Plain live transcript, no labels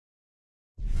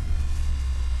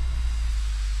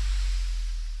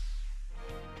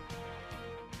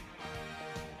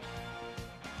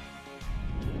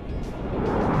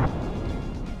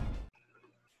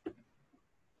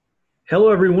Hello,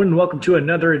 everyone, and welcome to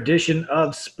another edition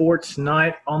of Sports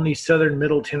Night on the Southern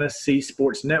Middle Tennessee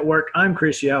Sports Network. I'm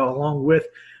Chris Yao, along with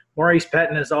Maurice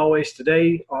Patton, as always.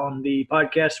 Today on the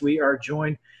podcast, we are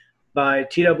joined by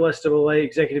TSSAA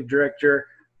Executive Director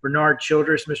Bernard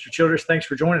Childress. Mr. Childress, thanks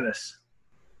for joining us.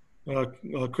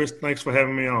 Chris, thanks for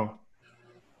having me on.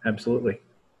 Absolutely.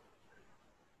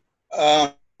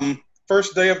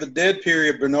 First day of the dead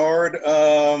period, Bernard.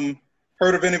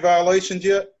 Heard of any violations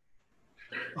yet?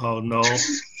 Oh, no.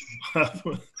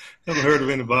 Haven't heard of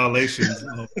any violations,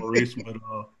 Maurice, but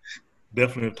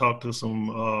definitely have talked to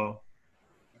some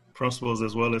principals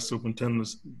as well as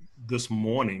superintendents this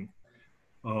morning,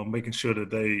 making sure that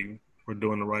they were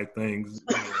doing the right things.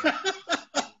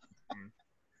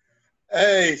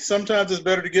 Hey, sometimes it's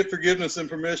better to get forgiveness than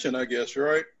permission, I guess,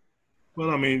 right? Well,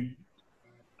 I mean,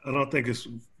 I don't think it's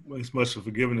much of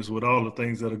forgiveness with all the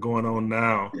things that are going on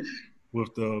now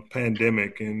with the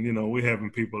pandemic. And, you know, we're having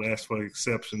people ask for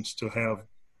exceptions to have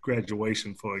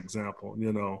graduation, for example,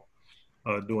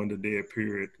 during the dead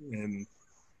period and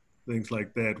things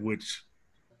like that, which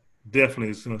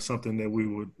definitely is something that we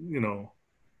would,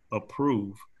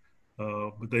 approve.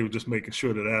 But they were just making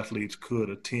sure that athletes could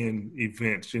attend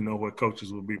events, where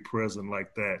coaches would be present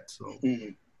like that. So,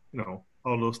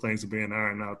 all those things are being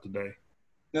ironed out today.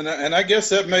 And I guess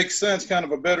that makes sense, kind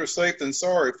of a better safe than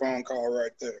sorry phone call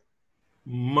right there.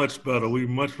 Much better. We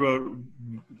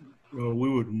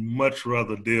would much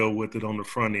rather deal with it on the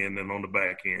front end than on the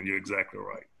back end. You're exactly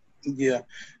right. Yeah.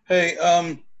 Hey,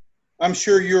 I'm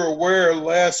sure you're aware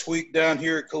last week down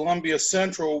here at Columbia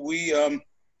Central, we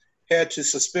had to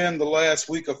suspend the last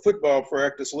week of football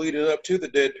practice leading up to the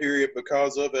dead period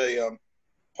because of a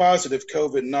positive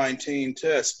COVID-19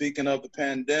 test. Speaking of the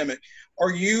pandemic, are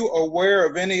you aware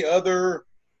of any other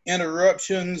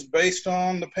interruptions based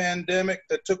on the pandemic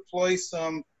that took place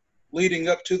leading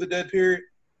up to the dead period?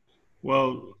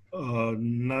 Well,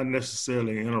 not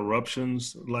necessarily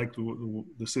interruptions like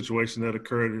the situation that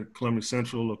occurred at Columbia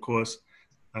Central. Of course,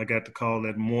 I got the call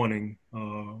that morning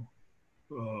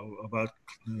about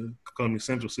the Columbia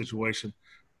Central situation,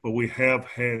 but we have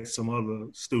had some other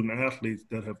student athletes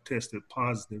that have tested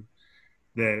positive.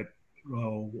 That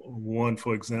one,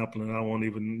 for example, and I won't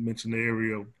even mention the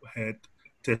area, had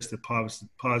tested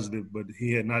positive, but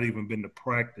he had not even been to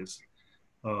practice.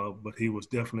 But he was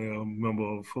definitely a member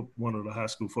of one of the high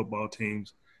school football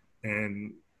teams,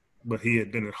 but he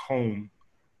had been at home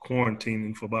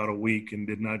quarantining for about a week and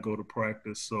did not go to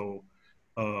practice. So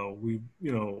we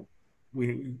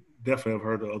definitely have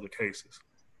heard of other cases,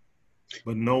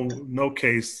 but no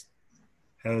case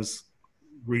has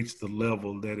reached the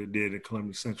level that it did at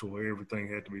Columbia Central, where everything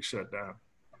had to be shut down.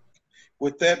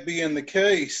 With that being the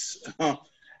case,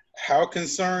 how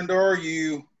concerned are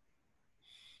you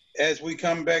as we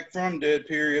come back from dead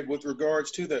period with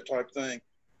regards to that type of thing?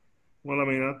 Well, I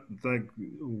mean, I think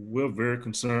we're very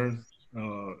concerned,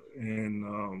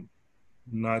 and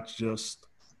not just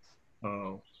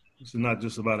it's not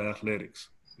just about athletics.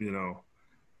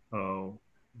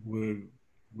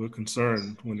 We're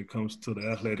concerned when it comes to the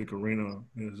athletic arena.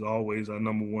 As always, our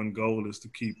number one goal is to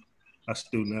keep our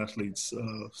student athletes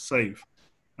safe.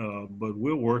 But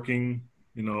we're working,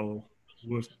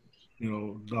 with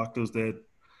doctors that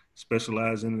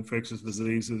specialize in infectious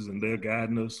diseases, and they're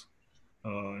guiding us.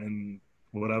 And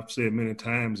what I've said many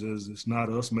times is it's not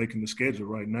us making the schedule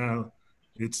right now.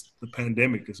 It's the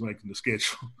pandemic that's making the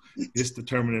schedule. It's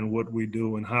determining what we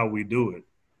do and how we do it.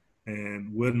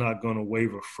 And we're not going to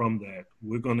waver from that.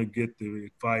 We're going to get the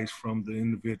advice from the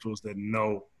individuals that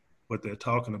know what they're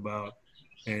talking about.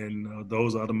 And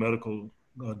those are the medical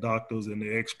doctors and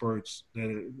the experts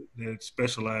that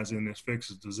specialize in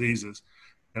infectious diseases.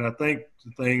 And I think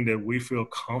the thing that we feel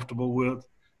comfortable with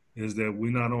is that we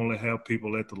not only have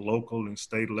people at the local and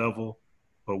state level,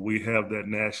 but we have that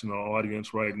national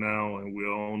audience right now, and we're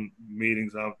on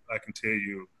meetings. I can tell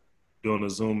you, doing a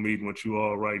Zoom meeting with you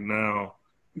all right now,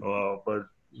 but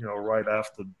right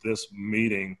after this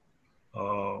meeting,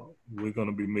 we're going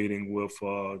to be meeting with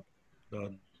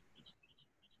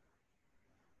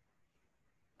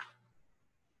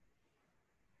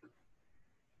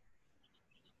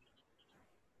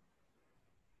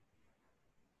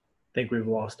I think we've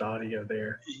lost audio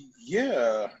there.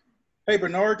 Yeah. Hey,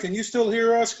 Bernard, can you still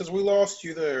hear us? Because we lost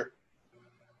you there.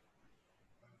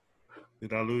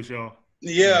 Did I lose y'all?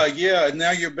 Yeah.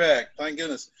 Now you're back. Thank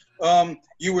goodness.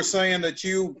 You were saying that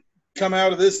you come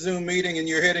out of this Zoom meeting and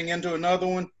you're heading into another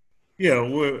one? Yeah,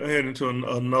 we're heading to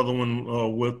another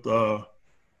one with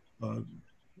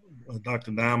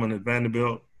Dr. Diamond at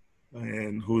Vanderbilt,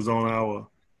 and who's on our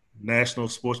National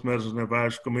Sports Medicine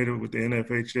Advisory Committee with the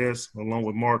NFHS, along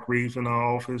with Mark Reeves in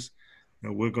our office.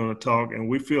 and we're going to talk. And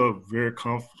we feel very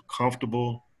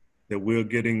comfortable that we're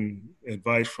getting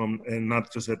advice from, and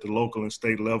not just at the local and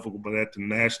state level, but at the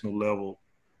national level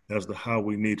as to how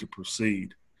we need to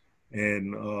proceed.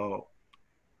 And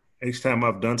each time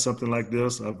I've done something like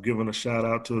this, I've given a shout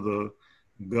out to the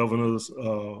governor's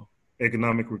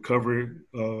economic recovery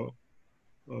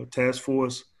task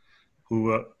force,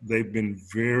 who they've been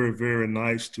very, very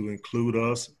nice to include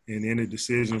us in any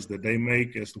decisions that they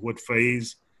make as to what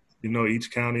phase,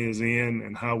 each county is in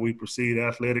and how we proceed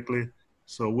athletically.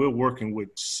 So we're working with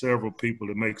several people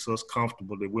that makes us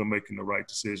comfortable that we're making the right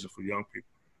decision for young people.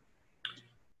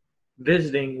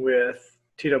 Visiting with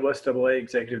TSSAA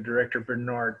Executive Director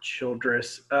Bernard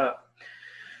Childress,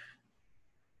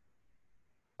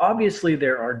 obviously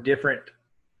there are different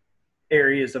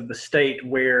areas of the state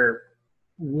where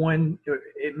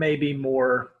it may be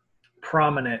more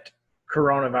prominent,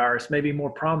 coronavirus may be more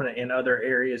prominent in other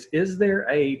areas. Is there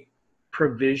a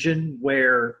provision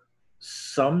where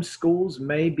some schools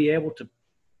may be able to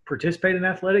participate in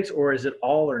athletics, or is it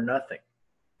all or nothing?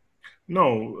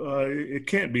 No, it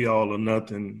can't be all or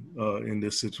nothing in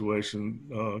this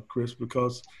situation, Chris,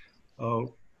 because,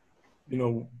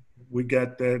 we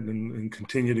got that and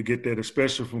continue to get that,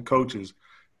 especially from coaches.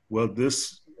 Well,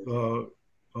 this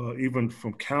even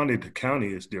from county to county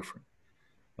is different.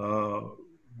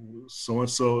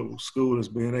 So-and-so school is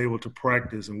being able to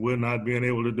practice and we're not being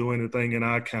able to do anything in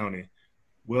our county.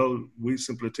 Well, we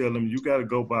simply tell them, you got to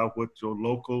go by what your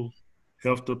local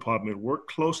health department, work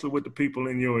closely with the people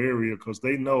in your area because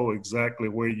they know exactly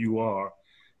where you are.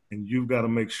 And you've got to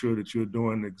make sure that you're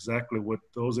doing exactly what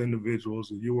those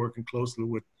individuals, and you're working closely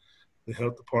with the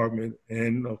health department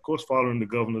and, of course, following the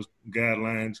governor's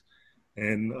guidelines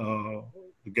and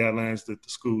the guidelines that the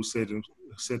schools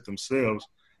set themselves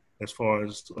as far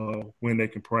as when they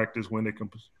can practice, when they can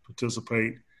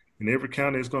participate. And every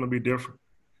county is going to be different.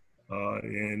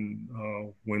 And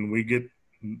when we get,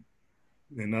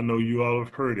 and I know you all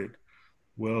have heard it,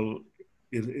 well,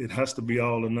 it has to be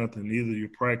all or nothing. Either you're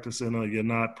practicing or you're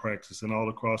not practicing all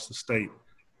across the state.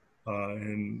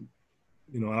 And,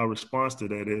 our response to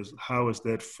that is, how is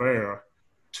that fair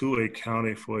to a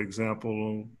county? For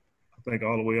example, I think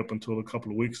all the way up until a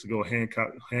couple of weeks ago,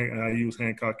 I use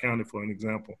Hancock County for an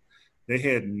example. They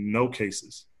had no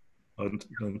cases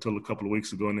until a couple of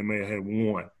weeks ago, and they may have had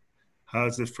one. How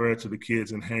is it fair to the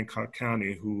kids in Hancock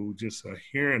County who just are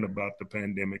hearing about the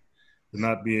pandemic to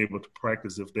not be able to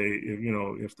practice if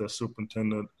their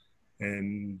superintendent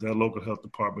and their local health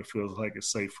department feels like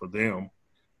it's safe for them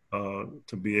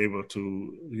to be able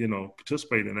to,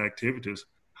 participate in activities?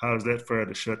 How is that fair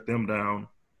to shut them down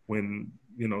when,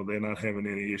 they're not having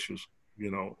any issues,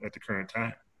 at the current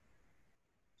time?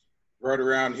 Right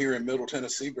around here in Middle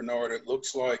Tennessee, Bernard, it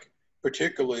looks like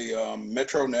particularly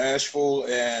Metro Nashville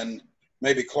and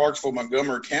maybe Clarksville,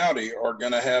 Montgomery County are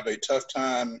going to have a tough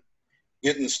time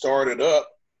getting started up.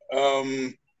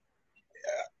 I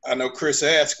know Chris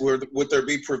asked, would there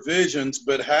be provisions,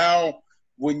 but how,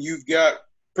 when you've got,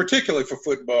 particularly for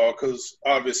football, because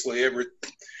obviously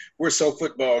we're so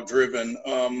football driven,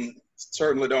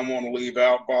 certainly don't want to leave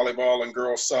out volleyball and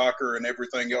girls soccer and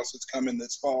everything else that's coming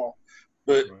this fall.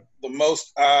 But right. The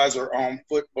most eyes are on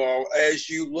football. As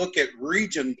you look at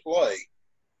region play,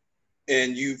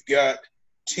 and you've got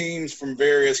teams from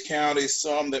various counties,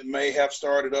 some that may have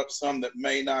started up, some that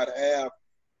may not have,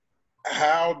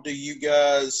 how do you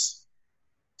guys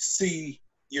see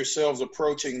yourselves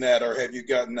approaching that, or have you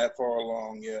gotten that far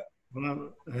along yet?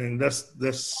 Well, and that's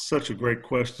such a great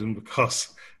question, because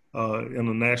in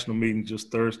a national meeting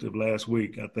just Thursday of last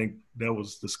week, I think that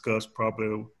was discussed.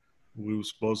 Probably we were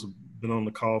supposed to have been on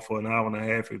the call for an hour and a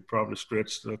half. It probably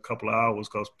stretched a couple of hours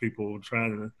because people were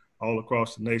trying to, all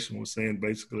across the nation, were saying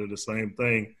basically the same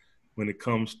thing when it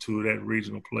comes to that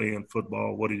regional play in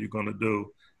football. What are you going to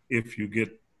do if you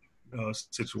get a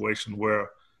situation where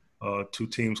two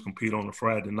teams compete on a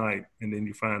Friday night and then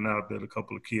you find out that a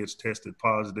couple of kids tested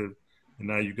positive and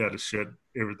now you got to shut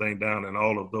everything down and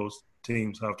all of those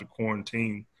teams have to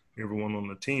quarantine. Everyone on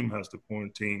the team has to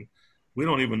quarantine. We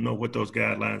don't even know what those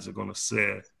guidelines are going to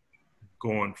say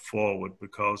going forward,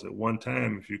 because at one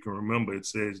time, if you can remember, it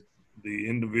says the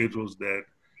individuals that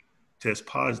test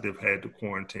positive had to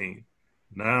quarantine.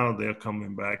 Now they're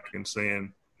coming back and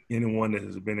saying anyone that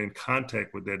has been in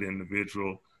contact with that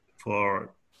individual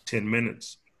for 10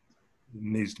 minutes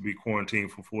needs to be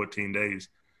quarantined for 14 days.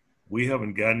 We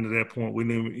haven't gotten to that point. We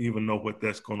don't even know what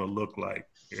that's going to look like.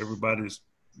 Everybody's,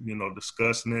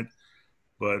 discussing it,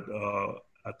 but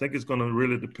I think it's going to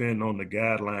really depend on the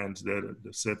guidelines that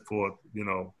are set forth,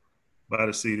 by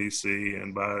the CDC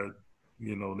and by,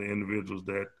 the individuals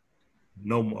that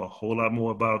know a whole lot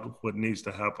more about what needs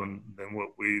to happen than what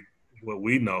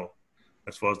we know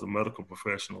as far as the medical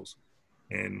professionals.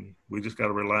 And we just got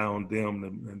to rely on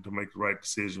them to make the right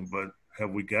decision. But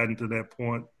have we gotten to that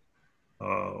point?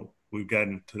 We've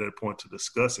gotten to that point to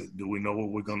discuss it. Do we know what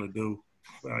we're going to do?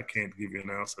 I can't give you an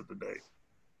answer today.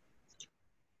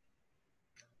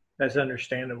 That's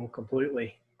understandable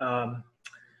completely. I'm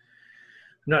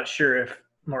not sure if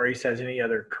Maurice has any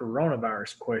other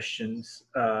coronavirus questions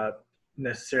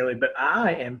necessarily, but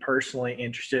I am personally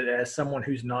interested, as someone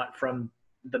who's not from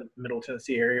the Middle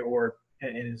Tennessee area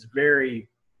and is very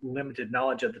limited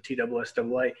knowledge of the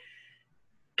TSSAA.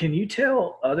 Can you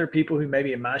tell other people who may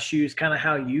be in my shoes kind of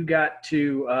how you got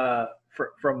to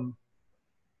from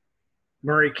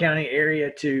Maury County area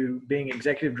to being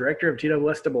executive director of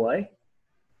TSSAA?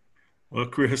 Well,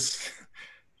 Chris,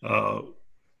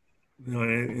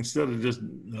 instead of just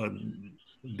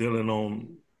dealing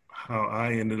on how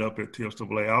I ended up at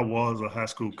TSSAA, I was a high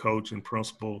school coach and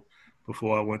principal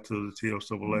before I went to the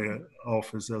TSSAA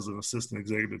office as an assistant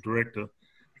executive director.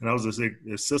 And I was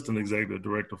assistant executive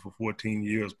director for 14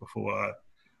 years before I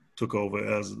took over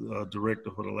as a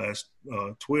director for the last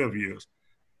 12 years.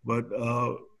 But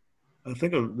I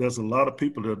think there's a lot of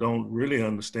people that don't really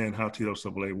understand how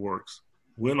TSSAA works.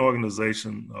 We're an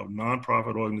organization, a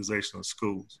nonprofit organization of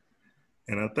schools.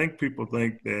 And I think people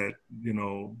think that,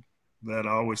 that I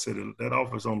always say that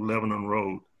office on Lebanon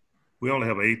Road, we only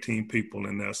have 18 people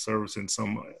in that service in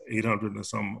some 800 and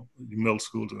some middle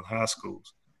schools and high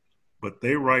schools. But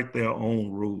they write their own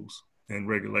rules and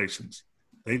regulations.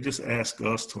 They just ask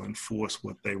us to enforce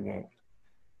what they want.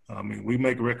 I mean, we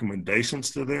make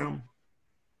recommendations to them,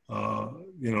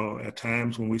 at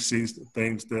times when we see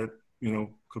things that,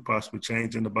 could possibly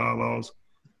change in the bylaws.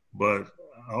 But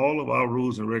all of our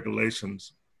rules and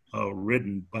regulations are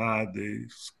written by the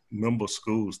member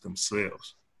schools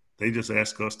themselves. They just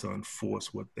ask us to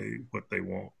enforce what they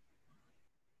want.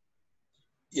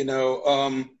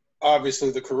 Obviously,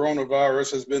 the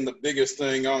coronavirus has been the biggest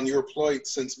thing on your plate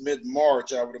since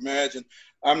mid-March, I would imagine.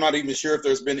 I'm not even sure if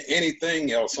there's been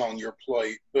anything else on your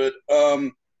plate. But,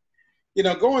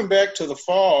 going back to the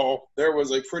fall, there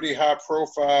was a pretty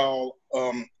high-profile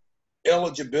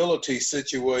eligibility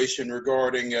situation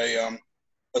regarding a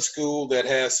school that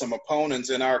has some opponents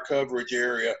in our coverage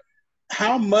area.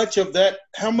 How much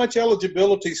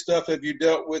eligibility stuff have you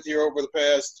dealt with here over the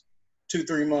past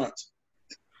 2-3 months?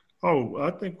 Oh, I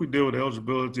think we deal with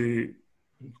eligibility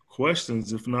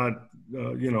questions, if not,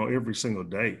 every single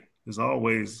day. There's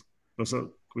always,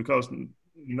 because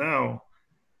now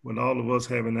with all of us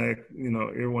having,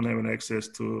 everyone having access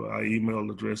to our email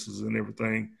addresses and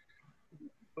everything,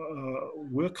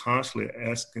 we're constantly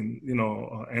asking,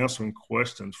 answering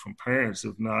questions from parents,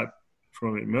 if not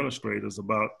from administrators,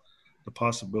 about the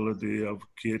possibility of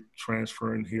kid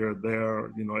transferring here or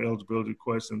there, eligibility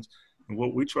questions. And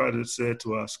what we try to say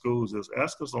to our schools is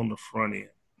ask us on the front end.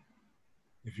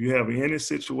 If you have any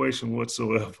situation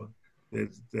whatsoever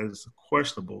that's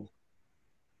questionable,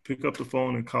 pick up the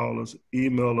phone and call us,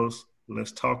 email us.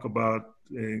 Let's talk about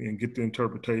and get the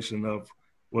interpretation of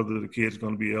whether the kid's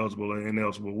going to be eligible or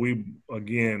ineligible. We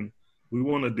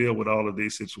want to deal with all of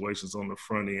these situations on the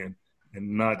front end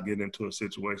and not get into a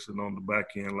situation on the back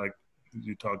end like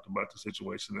you talked about the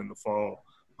situation in the fall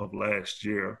of last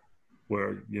year,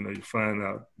 where, you find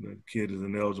out the kid is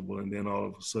ineligible and then all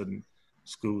of a sudden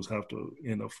schools have to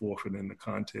end up forfeiting the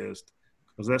contest,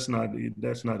 because that's not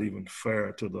even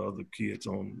fair to the other kids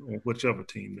on whichever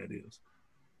team that is.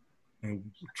 And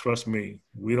trust me,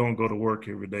 we don't go to work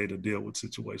every day to deal with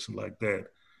situations like that.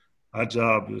 Our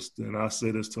job is, and I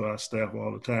say this to our staff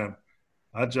all the time,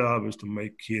 our job is to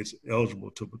make kids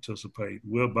eligible to participate.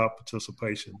 We're about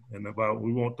participation and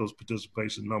we want those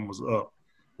participation numbers up.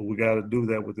 But we got to do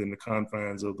that within the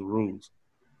confines of the rules.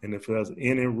 And if there's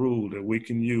any rule that we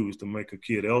can use to make a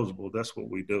kid eligible, that's what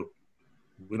we do.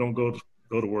 We don't go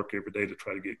to work every day to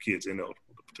try to get kids ineligible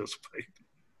to participate.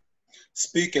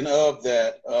 Speaking of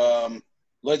that,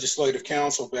 Legislative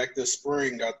Council back this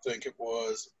spring, I think it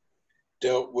was,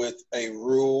 dealt with a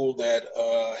rule that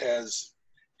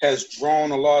has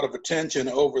drawn a lot of attention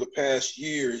over the past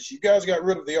years. You guys got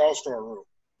rid of the All-Star rule.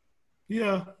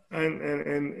 Yeah,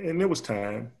 and it was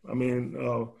time. I mean,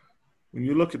 when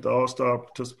you look at the All-Star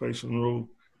participation rule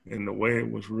and the way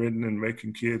it was written and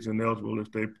making kids ineligible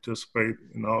if they participate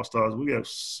in the All-Stars, we have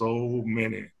so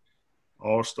many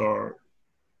All-Star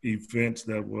events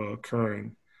that were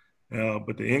occurring.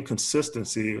 But the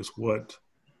inconsistency is what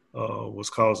was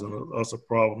causing us a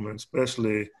problem, and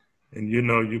especially, and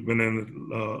you've been in it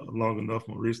long enough,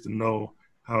 Maurice, to know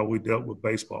how we dealt with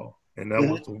baseball. And that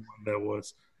was the one that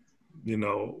was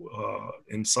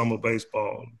in summer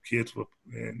baseball, kids were,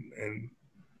 and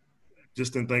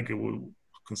just didn't think it was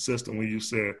consistent when you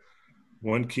said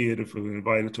one kid, if it was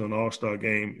invited to an all-star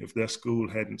game, if their school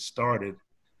hadn't started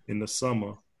in the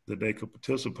summer, that they could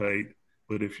participate.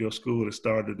 But if your school had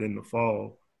started in the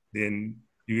fall, then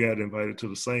you got invited to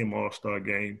the same all-star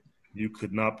game, you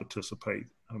could not participate.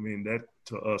 I mean, that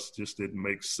to us just didn't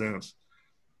make sense.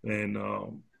 And,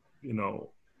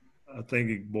 I think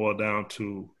it boiled down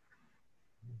to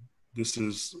this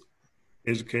is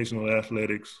educational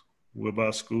athletics. We're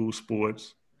about school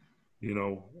sports.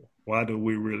 Why do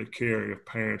we really care if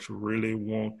parents really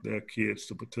want their kids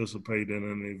to participate in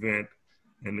an event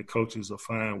and the coaches are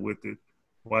fine with it?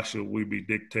 Why should we be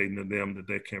dictating to them that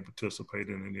they can't participate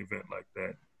in an event like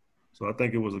that? So I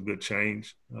think it was a good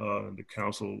change. The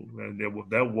council, and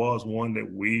that was one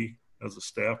that we as a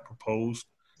staff proposed,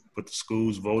 but the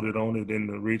schools voted on it in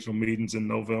the regional meetings in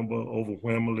November,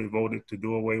 overwhelmingly voted to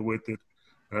do away with it.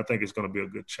 And I think it's going to be a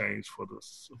good change for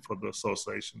the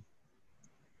association.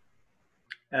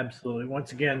 Absolutely.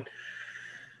 Once again,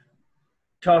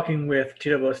 talking with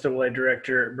TWSAA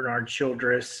Director Bernard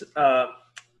Childress,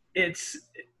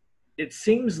 it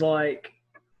seems like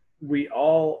we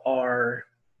all are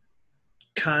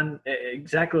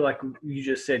exactly like you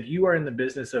just said. You are in the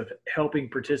business of helping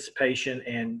participation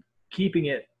and keeping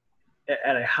it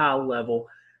at a high level.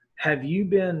 Have you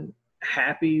been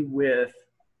happy with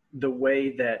the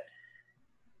way that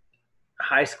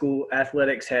high school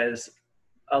athletics has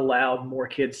allowed more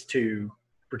kids to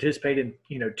participate in,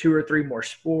 2 or 3 more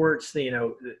sports,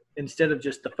 instead of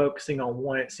just the focusing on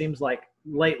one? It seems like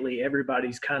lately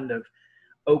everybody's kind of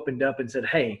opened up and said,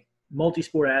 hey,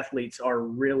 multi-sport athletes are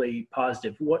really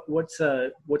positive. What's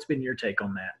been your take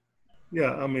on that?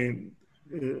 Yeah, I mean,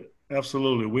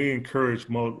 absolutely. We encourage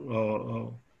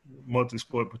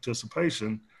multi-sport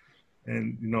participation,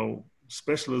 and,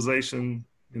 specialization,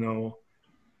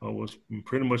 was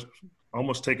pretty much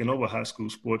almost taking over high school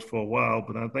sports for a while,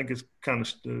 but I think it's kind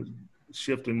of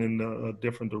shifting in a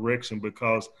different direction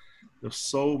because there's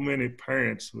so many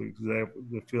parents, for example,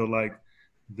 that feel like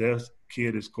their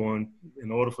kid is going, in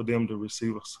order for them to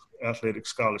receive athletic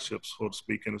scholarships, so to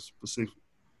speak, in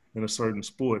a certain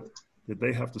sport, that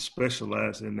they have to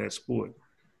specialize in that sport.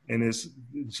 And it's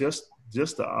just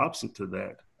the opposite to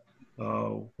that.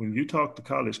 When you talk to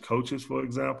college coaches, for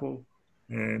example,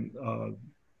 and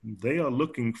they are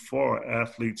looking for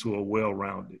athletes who are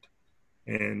well-rounded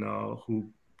and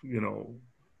who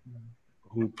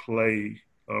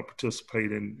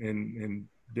participate in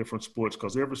different sports,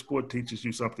 because every sport teaches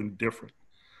you something different.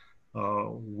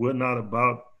 We're not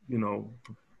about,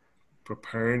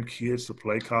 preparing kids to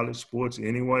play college sports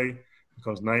anyway,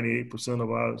 because 98%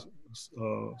 of our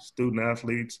student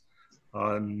athletes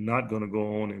are not going to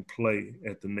go on and play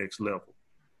at the next level.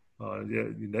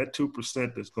 That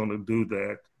 2% that's going to do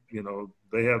that,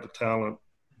 they have the talent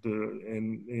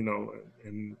and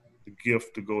the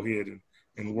gift to go ahead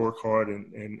and work hard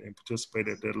and participate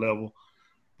at that level.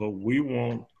 But we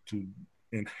want to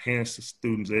enhance the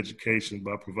students' education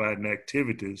by providing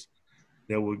activities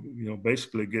that would,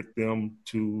 basically get them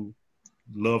to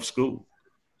love school.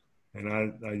 And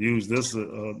I use this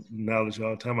analogy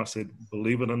all the time. I said,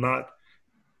 believe it or not,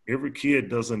 every kid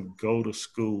doesn't go to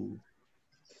school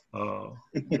to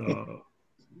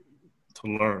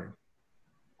learn.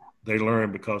 They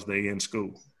learn because they're in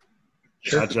school.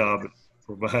 Sure. Our job is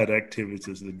to provide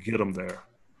activities to get them there.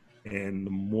 And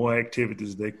the more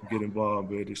activities they can get involved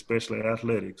with, especially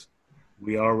athletics,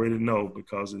 we already know,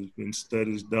 because there's been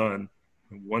studies done.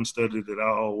 And one study that I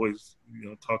always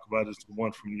talk about is the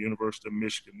one from the University of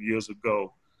Michigan years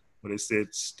ago, where they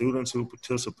said students who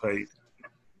participate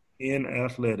in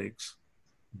athletics,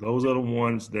 those are the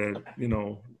ones that,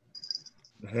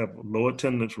 have low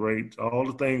attendance rates, all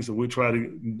the things that we try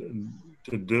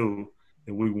to do,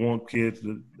 and we want kids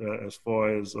to, as far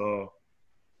as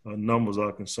numbers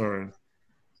are concerned.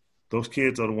 Those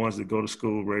kids are the ones that go to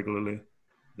school regularly.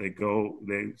 They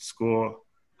score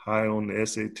high on the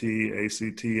SAT,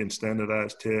 ACT, and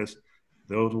standardized tests.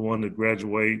 Those are the ones that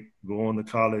graduate, go on to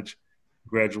college,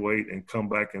 graduate, and come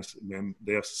back, and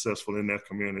they're successful in their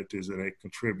communities, and they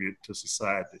contribute to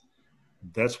society.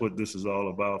 That's what this is all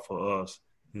about for us,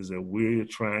 is that we're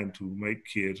trying to make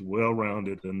kids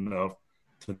well-rounded enough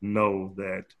to know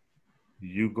that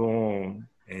you go on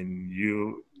and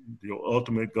your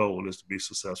ultimate goal is to be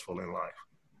successful in life.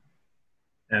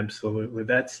 Absolutely.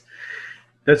 That's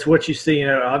what you see,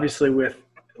 obviously with,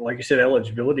 like you said,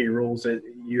 eligibility rules, that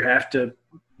you have to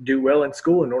do well in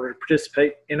school in order to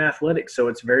participate in athletics. So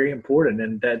it's very important.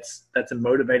 And that's a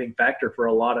motivating factor for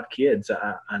a lot of kids.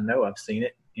 I know I've seen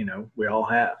it, we all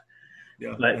have.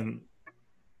 Yeah. And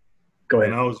go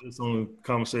ahead. And I was just on a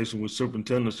conversation with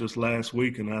superintendents just last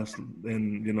week, and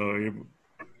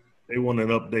they wanted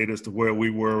an update as to where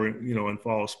we were, in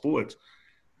fall sports.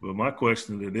 But my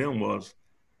question to them was,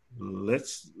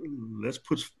 let's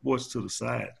put sports to the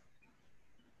side.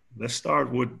 Let's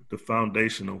start with the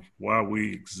foundation of why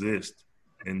we exist,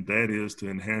 and that is to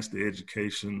enhance the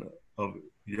education of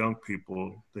young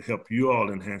people, to help you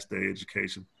all enhance their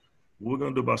education. What we're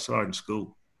going to do about starting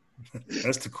school?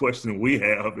 That's the question we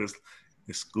have: is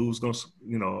school's going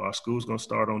to, our school's going to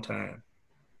start on time?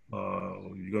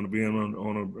 You're going to be on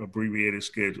an abbreviated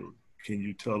schedule. Can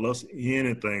you tell us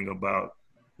anything about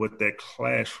what that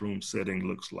classroom setting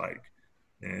looks like?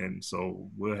 And so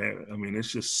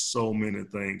it's just so many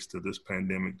things to this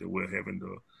pandemic that we're having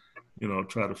to,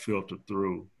 try to filter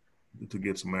through to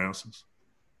get some answers.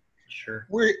 Sure.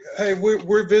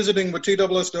 We're visiting with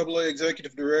TSSAA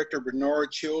Executive Director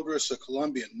Bernard Childress, a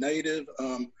Columbia native,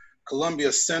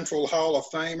 Columbia Central Hall of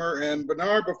Famer. And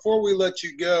Bernard, before we let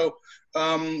you go,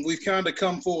 we've kind of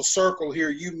come full circle here.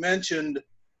 You mentioned,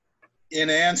 in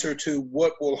answer to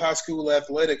what will high school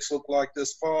athletics look like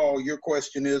this fall, your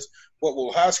question is, what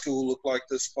will high school look like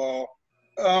this fall?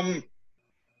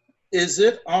 Is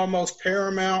it almost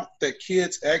paramount that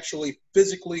kids actually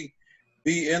physically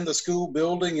be in the school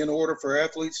building in order for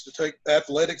athletics to take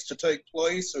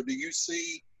place? Or do you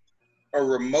see a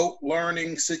remote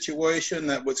learning situation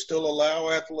that would still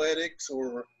allow athletics,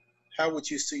 or how would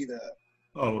you see that?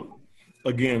 Oh,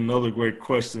 again, another great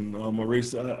question,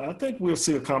 Maurice. I think we'll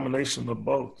see a combination of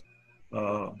both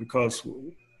because,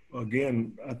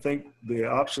 again, I think the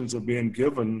options are being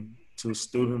given to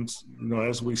students,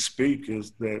 as we speak,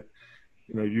 is that,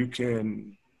 you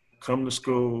can come to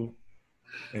school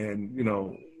and,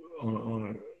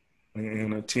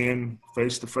 and attend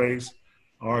face-to-face,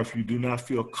 or if you do not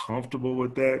feel comfortable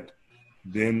with that,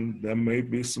 then there may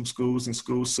be some schools and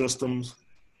school systems,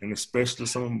 and especially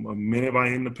many of our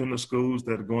independent schools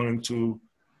that are going to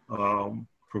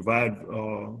provide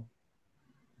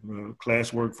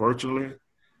classwork virtually.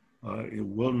 It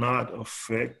will not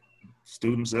affect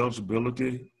students'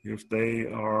 eligibility if they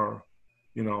are,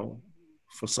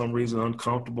 for some reason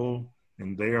uncomfortable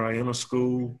and they are in a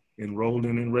school, enrolled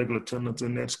in regular attendance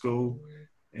in that school,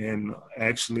 and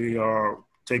actually are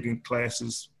taking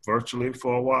classes virtually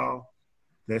for a while.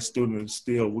 That student is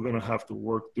still, we're going to have to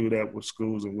work through that with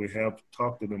schools, and we have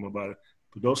talked to them about it.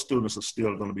 But those students are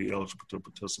still going to be eligible to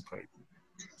participate.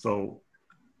 So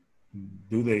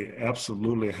do they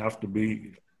absolutely have to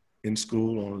be in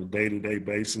school on a day-to-day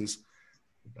basis?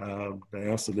 The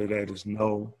answer to that is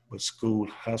no, but school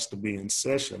has to be in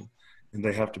session, and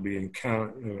they have to be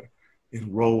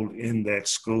enrolled in that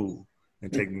school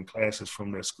and taking classes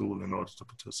from that school in order to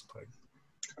participate.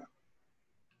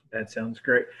 That sounds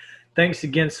great. Thanks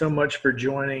again so much for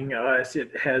joining us.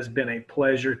 It has been a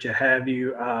pleasure to have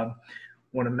you.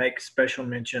 Want to make special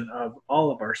mention of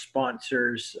all of our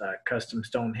sponsors, Custom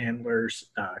Stone Handlers,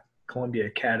 Columbia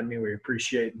Academy. We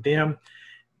appreciate them.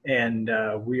 And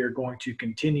we are going to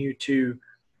continue to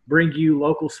bring you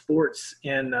local sports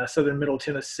in southern Middle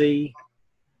Tennessee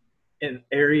in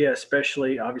area,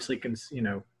 especially obviously,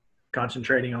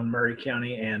 concentrating on Murray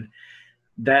County and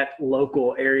that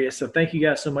local area. So thank you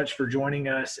guys so much for joining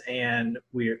us, and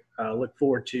we look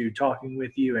forward to talking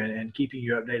with you and keeping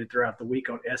you updated throughout the week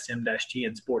on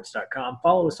sm-tnsports.com.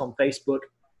 Follow us on Facebook,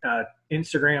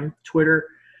 Instagram, Twitter,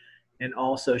 and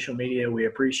all social media. We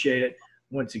appreciate it.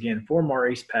 Once again, for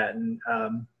Maurice Patton,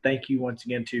 thank you once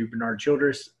again to Bernard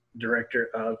Childress, Director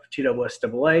of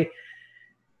TSSAA,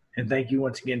 and thank you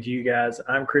once again to you guys.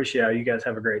 I'm Chris Yao. You guys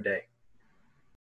have a great day.